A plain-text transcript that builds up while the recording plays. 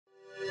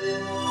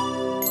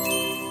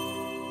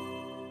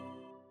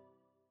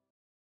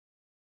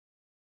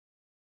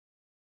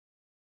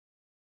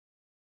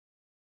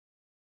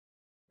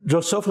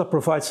Drosophila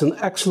provides an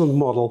excellent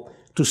model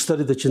to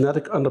study the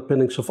genetic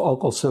underpinnings of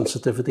alcohol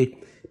sensitivity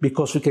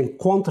because we can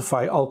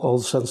quantify alcohol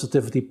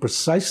sensitivity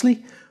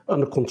precisely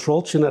under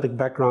controlled genetic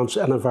backgrounds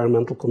and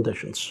environmental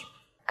conditions.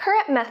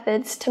 Current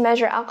methods to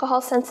measure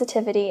alcohol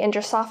sensitivity in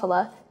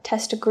Drosophila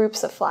test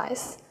groups of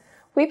flies.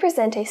 We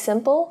present a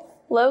simple,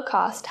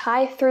 low-cost,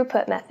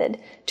 high-throughput method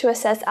to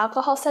assess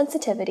alcohol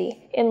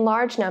sensitivity in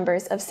large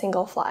numbers of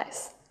single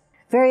flies.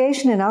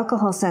 Variation in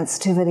alcohol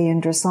sensitivity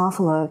in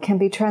Drosophila can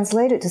be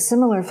translated to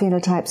similar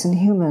phenotypes in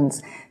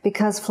humans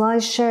because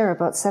flies share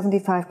about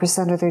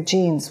 75% of their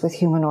genes with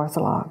human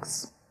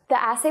orthologs.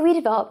 The assay we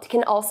developed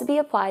can also be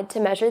applied to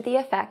measure the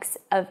effects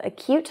of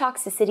acute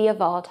toxicity of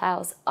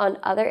volatiles on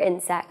other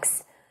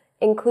insects,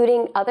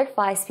 including other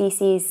fly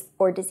species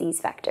or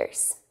disease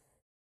vectors.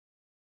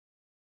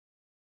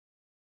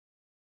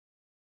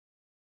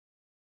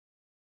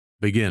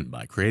 Begin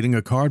by creating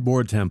a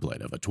cardboard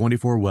template of a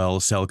 24-well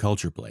cell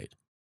culture plate.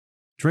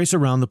 Trace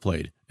around the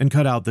plate and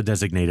cut out the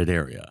designated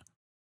area.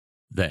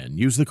 Then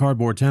use the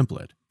cardboard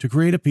template to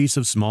create a piece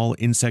of small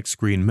insect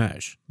screen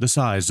mesh the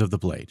size of the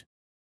plate.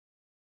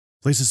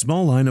 Place a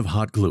small line of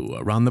hot glue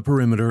around the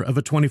perimeter of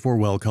a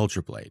 24-well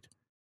culture plate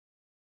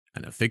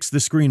and affix the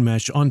screen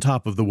mesh on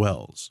top of the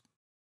wells.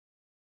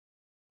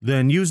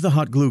 Then use the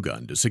hot glue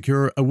gun to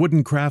secure a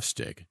wooden craft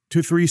stick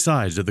to 3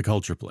 sides of the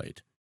culture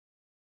plate.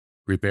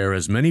 Prepare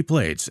as many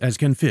plates as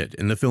can fit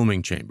in the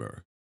filming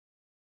chamber.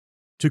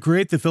 To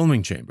create the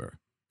filming chamber,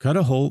 cut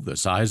a hole the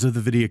size of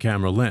the video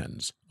camera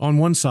lens on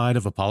one side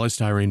of a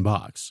polystyrene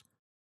box,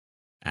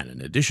 and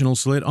an additional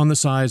slit on the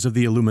size of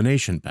the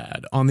illumination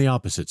pad on the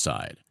opposite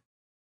side.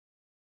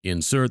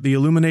 Insert the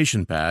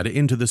illumination pad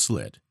into the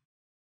slit,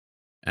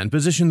 and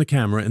position the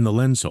camera in the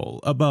lens hole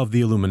above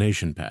the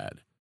illumination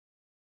pad.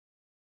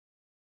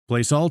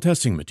 Place all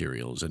testing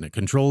materials in a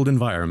controlled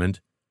environment,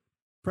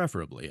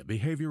 preferably a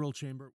behavioral chamber.